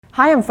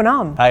Hi, I'm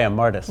Phnom. Hi, I'm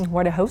Martis.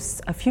 We're the hosts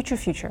of Future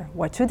Future,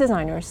 where two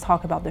designers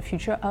talk about the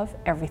future of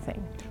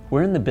everything.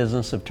 We're in the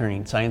business of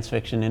turning science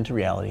fiction into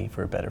reality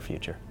for a better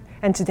future.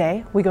 And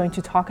today, we're going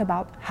to talk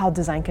about how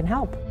design can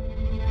help.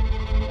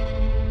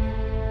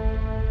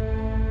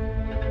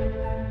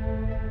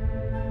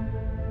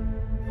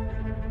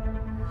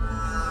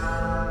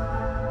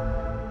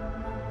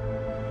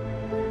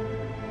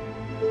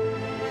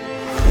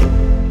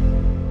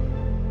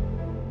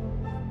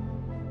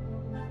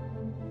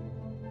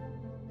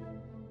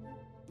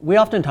 We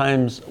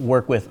oftentimes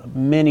work with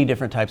many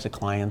different types of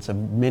clients of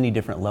many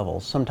different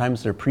levels.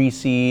 Sometimes they're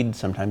pre-seed,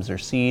 sometimes they're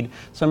seed,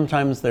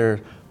 sometimes they're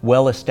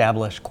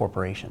well-established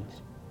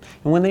corporations.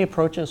 And when they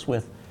approach us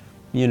with,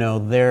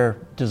 their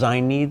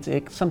design needs,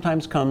 it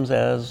sometimes comes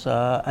as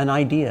an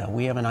idea.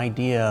 We have an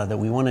idea that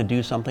we want to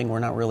do something, we're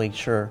not really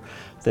sure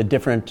the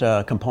different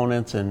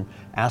components and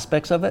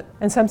aspects of it.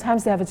 And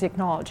sometimes they have a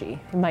technology.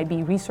 It might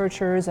be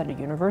researchers at a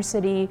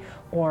university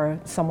or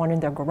someone in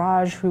their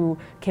garage who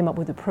came up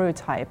with a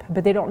prototype,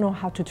 but they don't know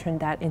how to turn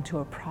that into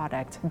a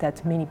product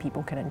that many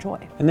people can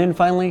enjoy. And then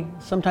finally,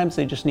 sometimes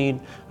they just need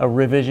a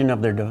revision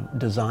of their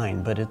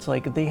design, but it's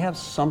like they have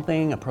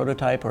something, a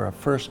prototype or a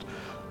first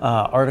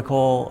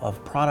article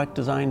of product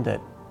design that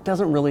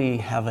doesn't really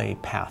have a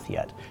path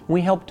yet.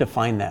 We help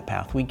define that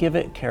path. We give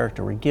it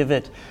character, we give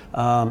it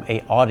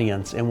a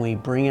audience, and we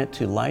bring it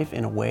to life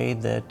in a way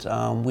that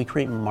we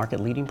create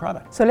market-leading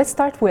products. So let's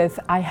start with,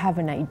 I have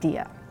an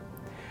idea.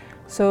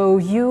 So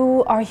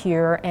you are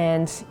here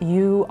and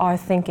you are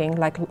thinking,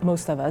 like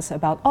most of us,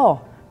 about,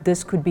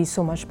 this could be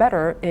so much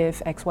better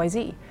if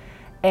XYZ.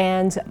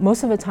 And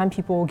most of the time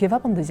people give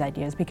up on these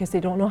ideas because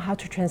they don't know how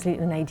to translate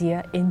an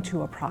idea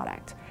into a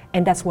product.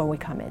 And that's where we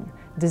come in.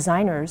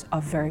 Designers are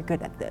very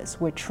good at this.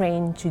 We're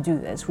trained to do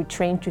this. We're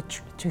trained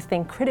to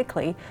think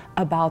critically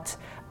about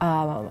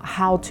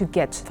how to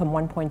get from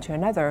one point to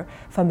another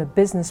from a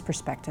business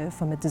perspective,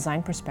 from a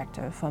design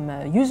perspective, from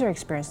a user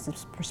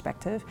experience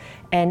perspective,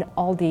 and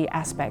all the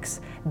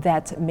aspects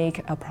that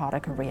make a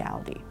product a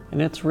reality.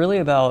 And it's really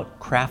about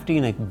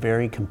crafting a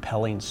very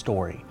compelling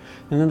story.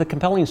 And then the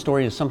compelling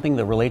story is something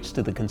that relates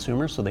to the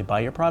consumer, so they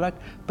buy your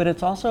product, but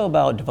it's also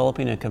about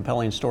developing a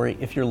compelling story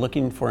if you're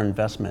looking for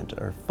investment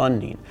or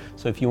funding.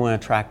 So if you want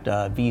to attract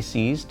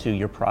VCs to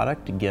your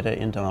product to get it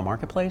into the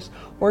marketplace,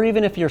 or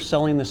even if you're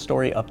selling the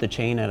story up the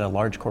chain at a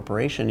large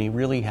corporation, you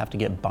really have to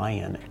get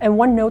buy-in. And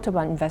one note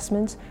about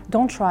investments,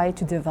 don't try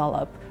to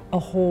develop a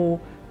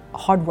whole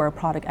hardware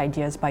product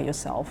ideas by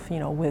yourself,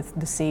 with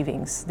the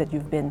savings that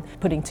you've been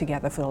putting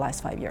together for the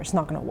last 5 years. It's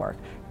not going to work.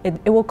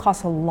 It will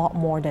cost a lot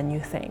more than you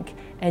think,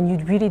 and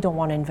you really don't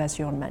want to invest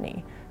your own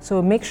money.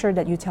 So make sure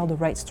that you tell the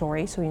right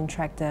story so you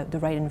attract the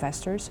right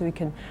investors, so you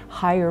can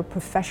hire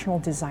professional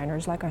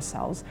designers like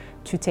ourselves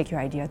to take your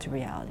idea to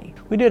reality.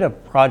 We did a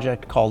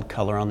project called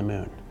Color on the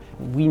Moon.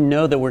 We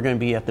know that we're going to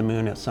be at the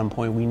moon at some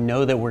point. We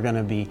know that we're going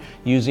to be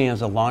using it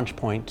as a launch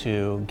point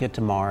to get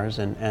to Mars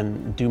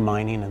and do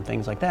mining and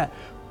things like that.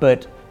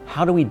 But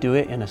how do we do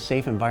it in a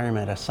safe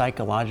environment, a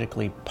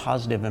psychologically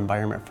positive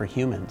environment for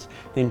humans?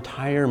 The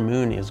entire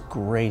moon is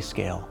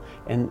grayscale.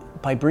 And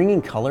by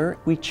bringing color,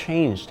 we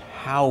changed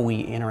how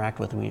we interact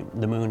with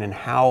the moon and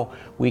how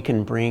we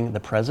can bring the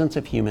presence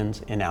of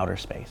humans in outer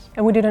space.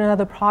 And we did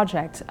another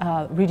project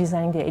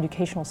redesigning the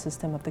educational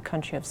system of the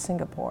country of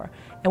Singapore.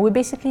 And we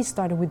basically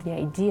started with the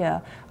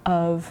idea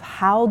of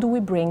how do we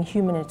bring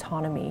human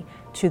autonomy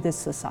to this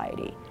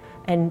society?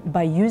 And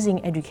by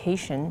using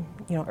education,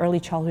 early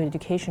childhood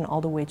education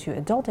all the way to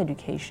adult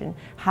education,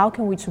 how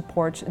can we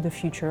support the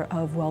future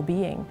of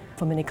well-being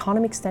from an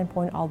economic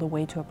standpoint all the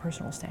way to a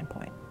personal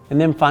standpoint? And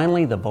then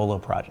finally, the Volo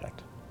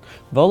project.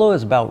 Volo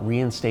is about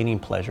reinstating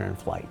pleasure in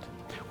flight.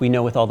 We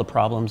know with all the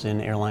problems in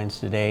airlines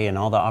today and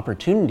all the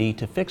opportunity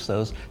to fix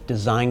those,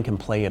 design can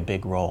play a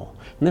big role.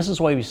 And this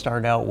is why we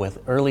started out with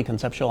early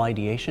conceptual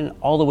ideation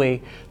all the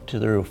way to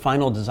through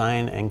final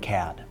design and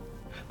CAD.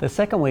 The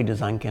second way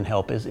design can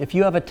help is if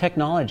you have a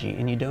technology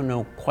and you don't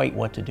know quite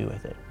what to do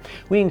with it.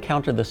 We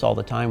encounter this all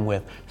the time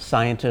with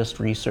scientists,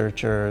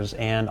 researchers,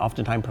 and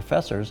oftentimes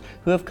professors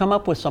who have come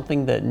up with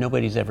something that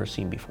nobody's ever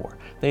seen before.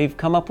 They've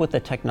come up with a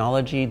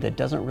technology that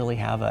doesn't really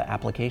have an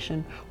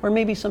application, or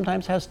maybe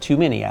sometimes has too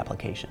many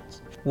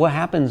applications. What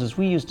happens is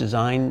we use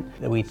design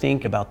that we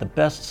think about the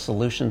best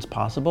solutions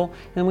possible,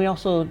 and we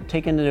also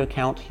take into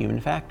account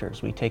human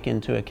factors. We take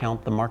into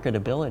account the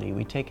marketability.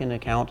 We take into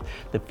account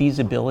the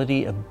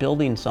feasibility of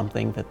building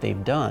something that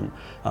they've done.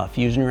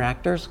 Fusion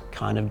reactors,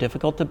 kind of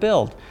difficult to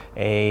build.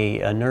 A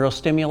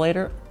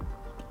neurostimulator,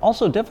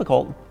 also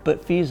difficult,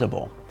 but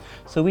feasible.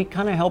 So we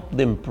kind of help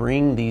them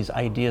bring these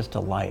ideas to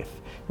life.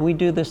 And we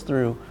do this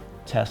through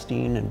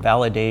testing and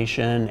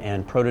validation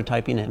and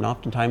prototyping, and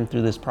oftentimes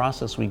through this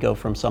process we go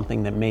from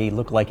something that may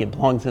look like it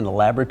belongs in a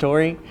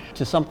laboratory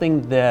to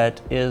something that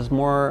is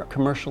more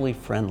commercially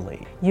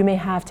friendly. You may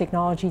have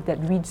technology that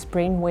reads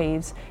brain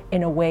waves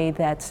in a way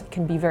that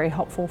can be very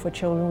helpful for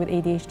children with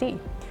ADHD.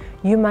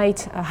 You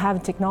might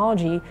have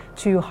technology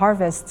to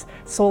harvest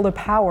solar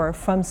power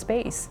from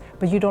space,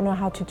 but you don't know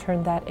how to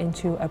turn that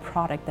into a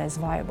product that's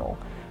viable.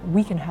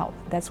 we can help.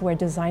 That's where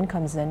design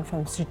comes in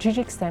from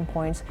strategic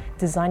standpoints,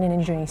 design and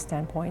engineering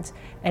standpoints,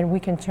 and we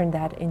can turn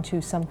that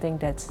into something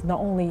that's not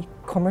only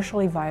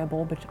commercially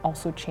viable, but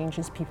also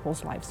changes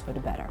people's lives for the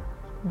better.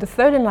 The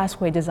third and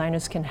last way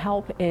designers can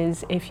help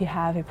is if you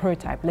have a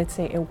prototype, let's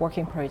say a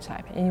working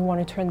prototype, and you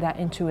want to turn that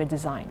into a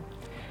design.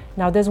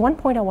 Now, there's one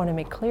point I want to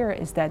make clear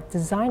is that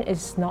design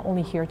is not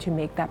only here to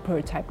make that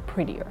prototype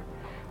prettier.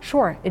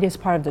 Sure, it is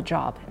part of the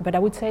job, but I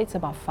would say it's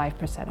about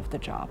 5% of the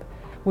job.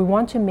 We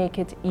want to make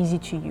it easy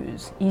to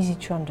use, easy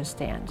to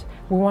understand.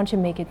 We want to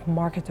make it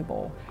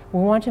marketable. We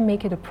want to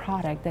make it a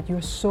product that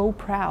you're so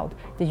proud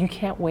that you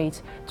can't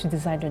wait to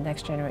design the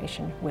next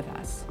generation with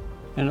us.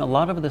 And a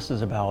lot of this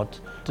is about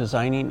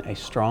designing a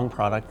strong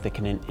product that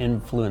can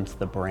influence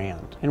the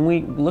brand. And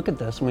we look at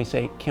this and we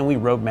say, can we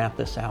roadmap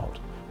this out?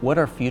 What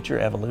are future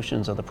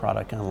evolutions of the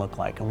product going to look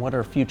like? And what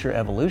are future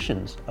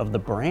evolutions of the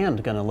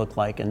brand going to look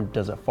like? And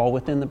does it fall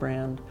within the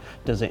brand?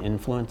 Does it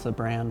influence the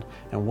brand?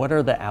 And what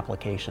are the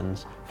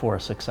applications for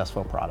a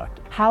successful product?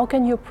 How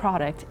can your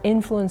product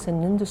influence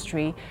an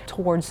industry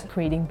towards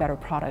creating better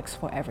products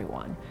for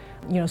everyone?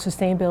 You know,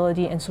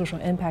 sustainability and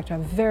social impact are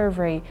very,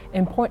 very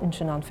important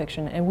to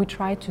nonfiction, and we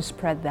try to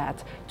spread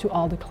that to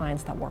all the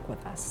clients that work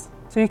with us.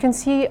 So you can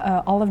see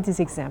all of these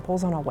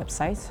examples on our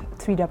website,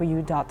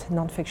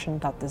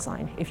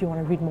 www.nonfiction.design, if you want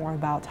to read more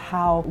about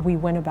how we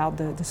went about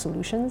the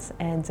solutions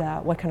and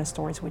what kind of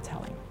stories we're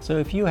telling. So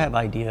if you have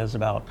ideas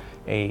about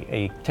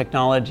a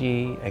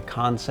technology, a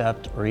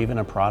concept, or even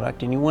a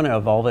product, and you want to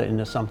evolve it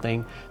into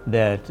something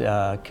that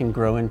can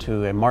grow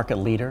into a market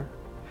leader,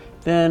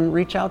 then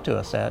reach out to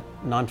us at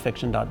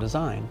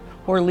nonfiction.design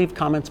or leave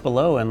comments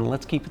below and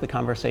let's keep the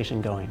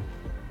conversation going.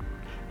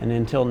 And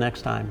until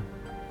next time,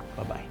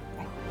 bye-bye.